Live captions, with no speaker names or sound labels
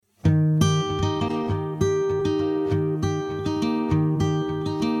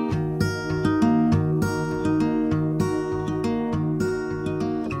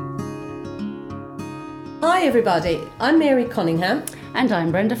Hi everybody, I'm Mary Cunningham. And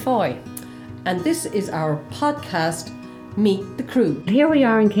I'm Brenda Foy. And this is our podcast, Meet the Crew. Here we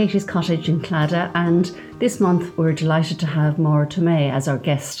are in Katie's cottage in Claddagh, and this month we're delighted to have Maura Tomei as our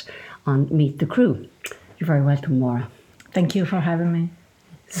guest on Meet the Crew. You're very welcome, Maura. Thank you for having me.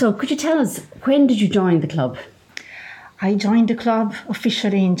 So could you tell us, when did you join the club? I joined the club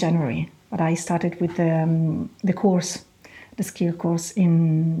officially in January, but I started with the course, the skill course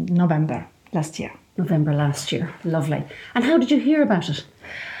in November last year. November last year, lovely. And how did you hear about it?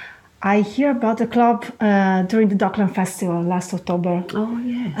 I hear about the club during the Docklands Festival last October. Oh,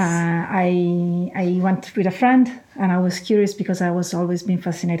 yes. I went with a friend, and I was curious because I was always been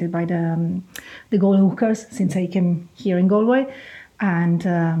fascinated by the goal hookers since I came here in Galway. And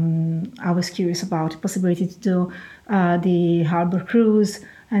I was curious about the possibility to do the harbour cruise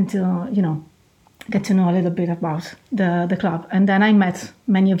and to, get to know a little bit about the club. And then I met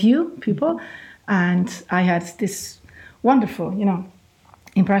many of you people, and I had this wonderful,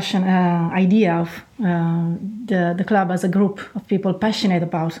 impression, idea of the club as a group of people passionate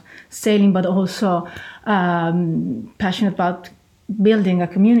about sailing, but also passionate about building a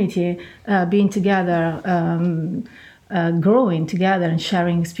community, being together, growing together and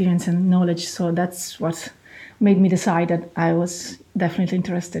sharing experience and knowledge. So that's what made me decide that I was definitely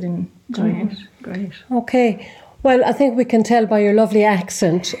interested in joining. Great. Okay, well, I think we can tell by your lovely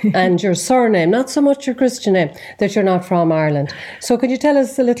accent and your surname, not so much your Christian name, that you're not from Ireland. So could you tell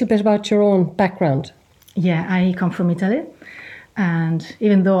us a little bit about your own background? Yeah, I come from Italy. And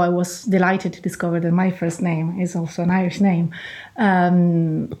even though I was delighted to discover that my first name is also an Irish name,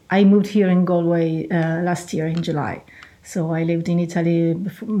 I moved here in Galway last year in July. So I lived in Italy,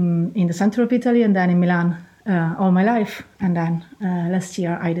 in the center of Italy, and then in Milan all my life. And then last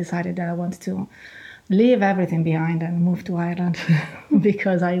year I decided that I wanted to leave everything behind and move to Ireland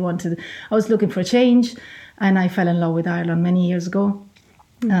because I was looking for a change, and I fell in love with Ireland many years ago,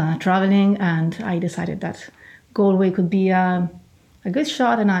 traveling, and I decided that Galway could be a good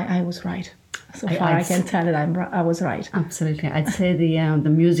shot, and I was right. So far, I can tell that I was right. Absolutely. I'd say the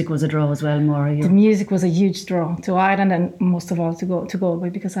music was a draw as well, Maura. The music was a huge draw to Ireland, and most of all to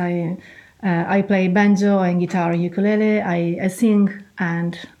Galway, because I play banjo and guitar, ukulele, I sing,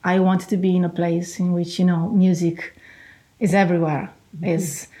 and I wanted to be in a place in which, music is everywhere,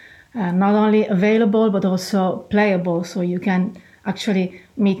 is not only available, but also playable, so you can actually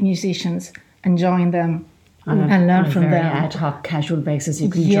meet musicians and join them and learn from them. Ad hoc, casual basis, you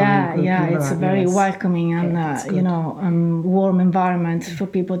can join. Yeah, it's a very welcoming and warm environment for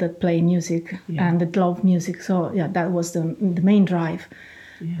people that play music and that love music. So that was the main drive.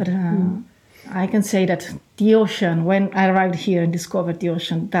 Yeah. But I can say that the ocean, when I arrived here and discovered the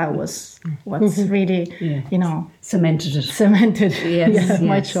ocean, that was what's really, cemented it. Cemented,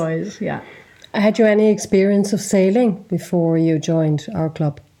 my choice. Yeah. Had you any experience of sailing before you joined our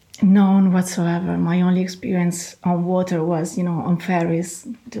club? None whatsoever. My only experience on water was, on ferries,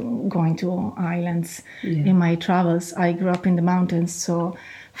 going to islands. In my travels, I grew up in the mountains, so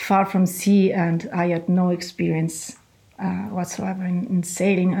far from sea, and I had no experience whatsoever in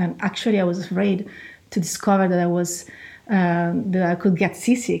sailing. And actually, I was afraid to discover that that I could get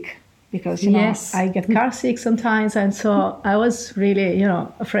seasick, because I get car sick sometimes, and so I was really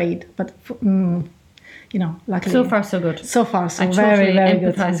afraid. But luckily. So far, so good. So far, so I very, totally very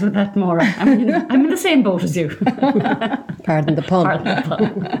good. I empathise with that, Maura. I'm in the same boat as you. Pardon the pun.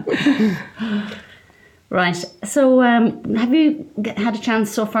 Right. So have you had a chance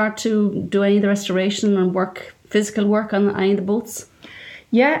so far to do any of the restoration and physical work on any of the boats?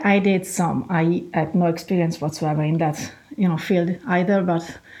 Yeah, I did some. I had no experience whatsoever in that field either,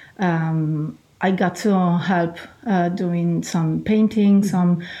 but I got to help doing some painting,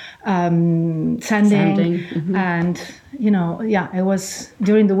 some sanding. And, it was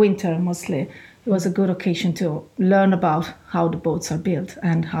during the winter mostly. It was a good occasion to learn about how the boats are built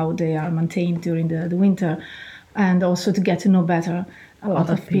and how they are maintained during the winter, and also to get to know better a lot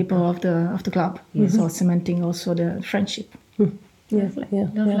of people of the club. So cementing also the friendship. Lovely.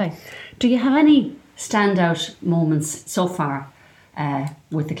 Lovely. Do you have any standout moments so far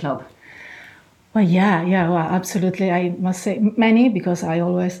with the club? Well, well, absolutely. I must say many, because I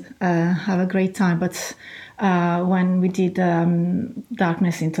always have a great time. But when we did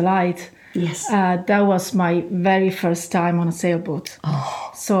Darkness into Light, yes, that was my very first time on a sailboat.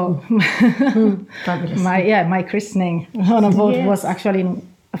 Oh, so fabulous! My christening on a boat was actually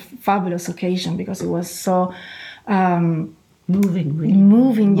a fabulous occasion, because it was so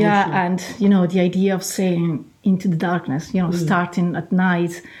moving, and the idea of sailing into the darkness, starting at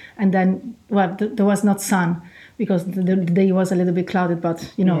night, and then there was not sun, because the day was a little bit clouded, but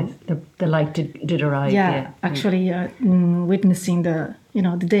Yes, the light did arrive. Actually witnessing the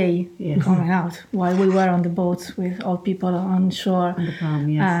day coming out while we were on the boat with all people on shore. On the prom,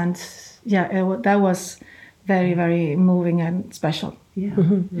 yes. And that was very, very moving and special. Yeah,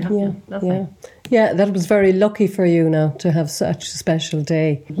 lovely. Yeah, that was very lucky for you now to have such a special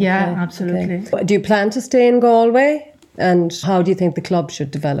day. Yeah, absolutely. Okay. Do you plan to stay in Galway? And how do you think the club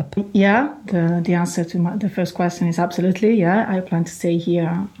should develop? Yeah, the answer to the first question is absolutely, yeah. I plan to stay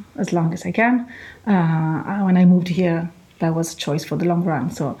here as long as I can. When I moved here, that was a choice for the long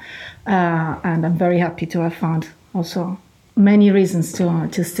run. So, and I'm very happy to have found also many reasons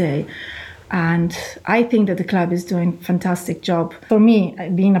to stay. And I think that the club is doing a fantastic job. For me,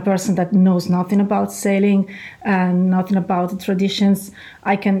 being a person that knows nothing about sailing and nothing about the traditions,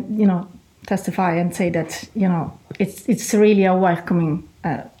 I can, testify and say that, it's really a welcoming,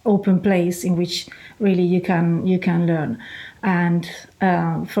 open place in which really you can learn. And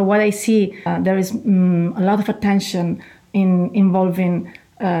for what I see, there is a lot of attention in involving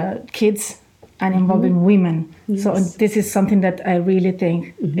kids and involving women. Yes. So this is something that I really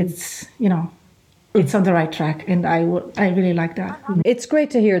think it's, it's on the right track, and I really like that. It's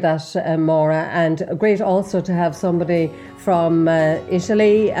great to hear that, Maura, and great also to have somebody from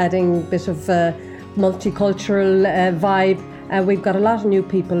Italy adding a bit of multicultural vibe. We've got a lot of new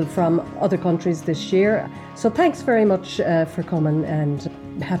people from other countries this year. So thanks very much for coming, and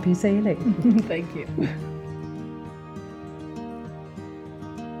happy sailing. Thank you.